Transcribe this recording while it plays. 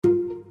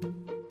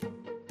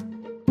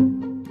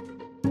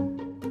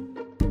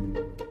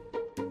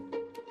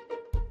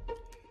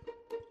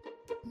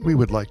We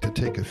would like to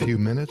take a few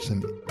minutes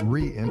and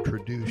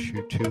reintroduce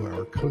you to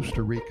our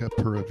Costa Rica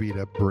Pura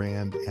Vida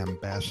Brand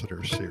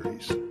Ambassador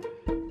Series.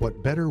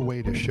 What better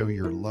way to show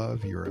your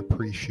love, your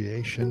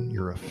appreciation,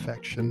 your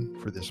affection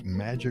for this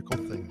magical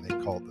thing they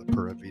call the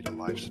Pura Vida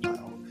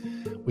lifestyle?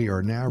 We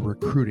are now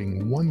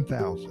recruiting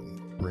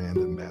 1,000 brand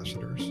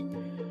ambassadors.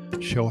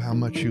 Show how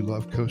much you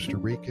love Costa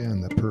Rica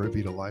and the Pura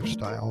Vida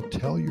lifestyle.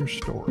 Tell your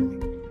story.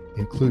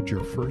 Include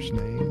your first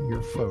name,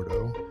 your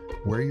photo,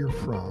 where you're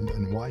from,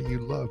 and why you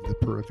love the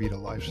Pura Vida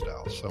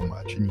lifestyle so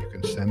much. And you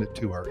can send it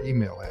to our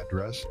email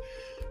address,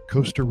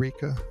 Costa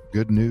Rica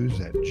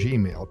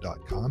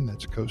goodnews@gmail.com.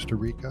 That's Costa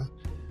Rica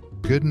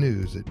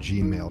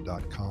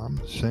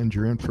goodnews@gmail.com. Send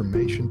your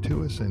information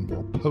to us and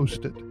we'll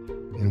post it,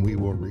 and we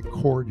will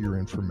record your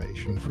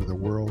information for the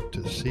world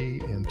to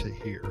see and to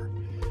hear.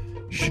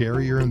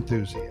 Share your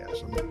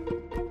enthusiasm.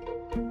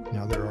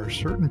 Now, there are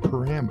certain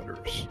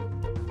parameters.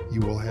 You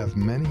will have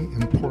many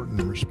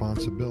important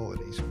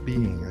responsibilities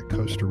being a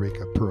Costa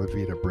Rica Pura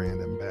Vida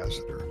brand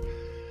ambassador.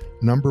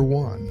 Number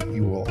one,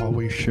 you will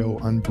always show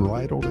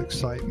unbridled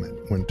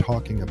excitement when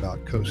talking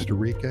about Costa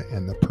Rica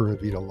and the Pura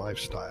Vida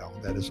lifestyle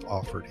that is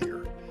offered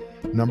here.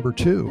 Number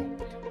two,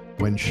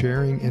 when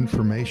sharing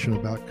information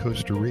about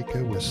Costa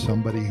Rica with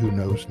somebody who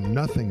knows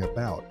nothing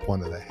about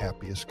one of the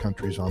happiest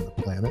countries on the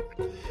planet,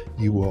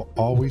 you will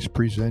always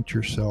present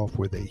yourself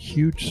with a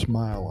huge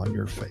smile on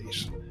your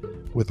face,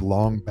 with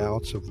long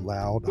bouts of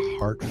loud,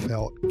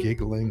 heartfelt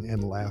giggling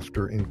and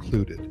laughter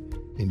included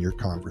in your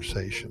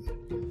conversation.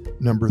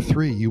 Number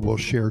three, you will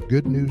share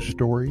good news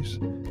stories,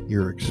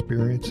 your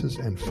experiences,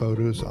 and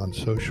photos on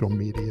social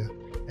media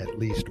at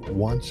least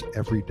once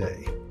every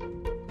day.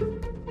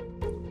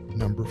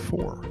 Number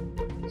four,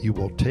 you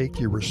will take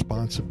your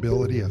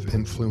responsibility of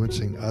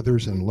influencing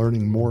others and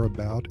learning more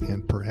about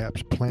and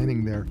perhaps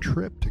planning their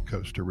trip to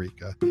Costa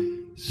Rica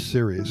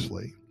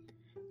seriously.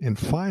 And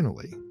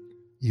finally,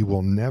 you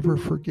will never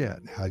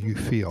forget how you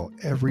feel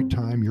every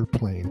time your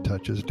plane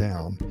touches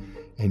down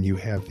and you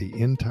have the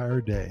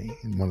entire day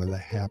in one of the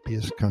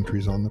happiest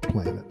countries on the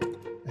planet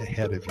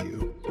ahead of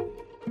you.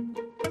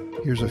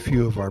 Here's a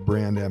few of our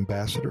brand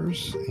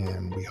ambassadors,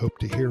 and we hope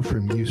to hear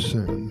from you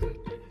soon.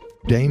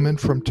 Damon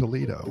from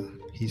Toledo.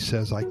 He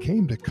says, I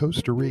came to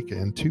Costa Rica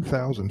in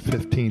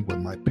 2015 with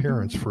my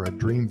parents for a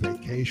dream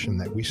vacation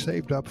that we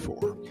saved up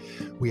for.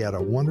 We had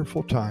a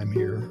wonderful time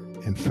here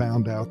and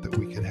found out that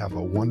we could have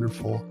a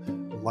wonderful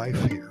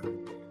life here.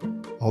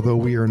 Although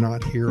we are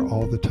not here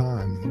all the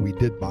time, we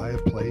did buy a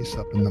place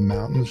up in the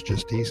mountains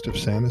just east of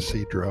San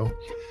Isidro.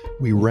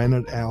 We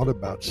rented out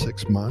about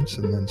 6 months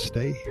and then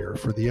stay here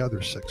for the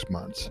other 6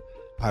 months.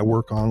 I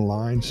work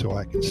online so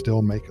I can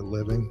still make a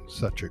living.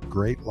 Such a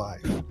great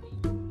life.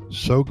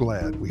 So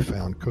glad we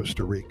found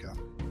Costa Rica.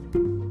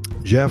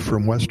 Jeff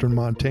from Western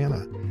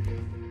Montana.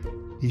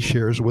 He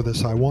shares with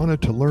us, I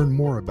wanted to learn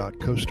more about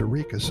Costa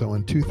Rica, so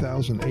in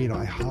 2008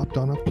 I hopped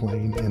on a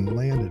plane and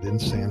landed in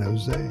San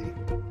Jose.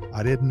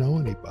 I didn't know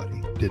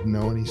anybody, didn't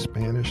know any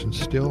Spanish, and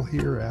still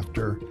here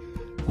after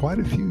quite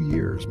a few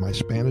years. My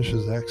Spanish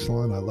is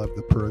excellent. I love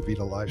the Pura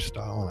Vida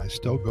lifestyle, and I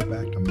still go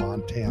back to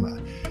Montana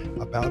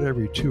about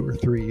every 2 or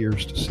 3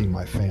 years to see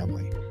my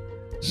family.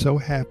 So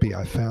happy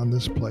I found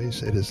this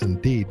place. It is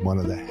indeed one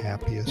of the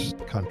happiest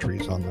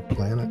countries on the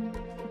planet.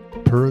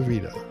 Pura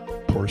Vida,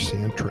 por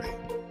siempre.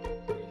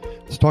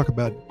 Let's talk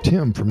about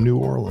Tim from New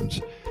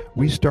Orleans.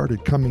 We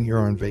started coming here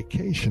on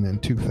vacation in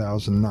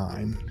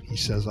 2009. He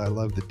says, I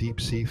love the deep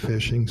sea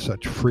fishing,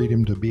 such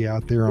freedom to be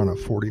out there on a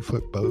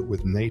 40-foot boat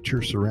with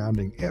nature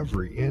surrounding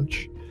every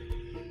inch.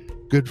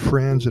 Good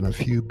friends and a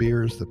few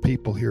beers. The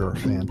people here are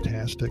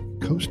fantastic.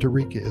 Costa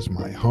Rica is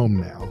my home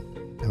now,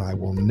 and I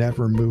will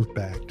never move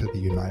back to the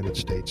United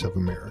States of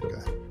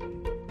America.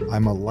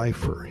 I'm a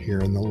lifer here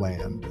in the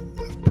land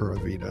of Pura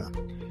Vida.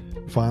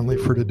 Finally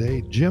for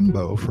today,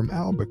 Jimbo from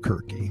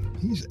Albuquerque.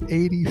 He's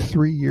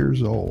 83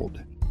 years old.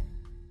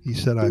 He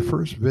said, I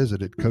first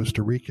visited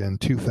Costa Rica in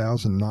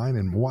 2009,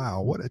 and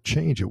wow, what a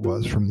change it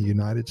was from the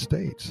United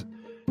States.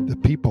 The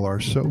people are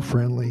so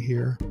friendly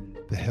here.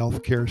 The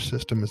healthcare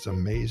system is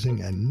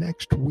amazing, and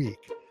next week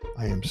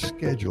I am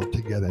scheduled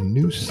to get a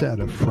new set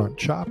of front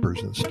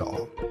choppers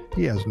installed.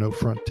 He has no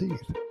front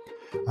teeth.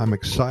 I'm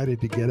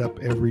excited to get up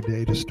every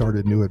day to start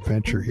a new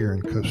adventure here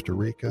in Costa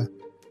Rica.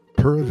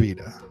 Pura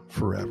Vida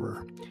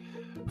forever.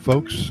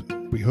 Folks,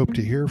 we hope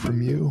to hear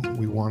from you.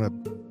 We want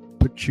to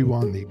put you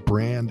on the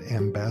brand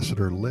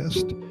ambassador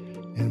list,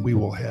 and we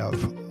will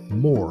have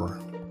more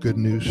good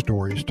news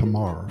stories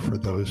tomorrow for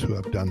those who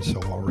have done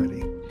so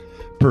already.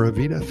 Pura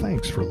Vida,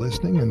 thanks for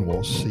listening, and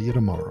we'll see you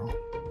tomorrow.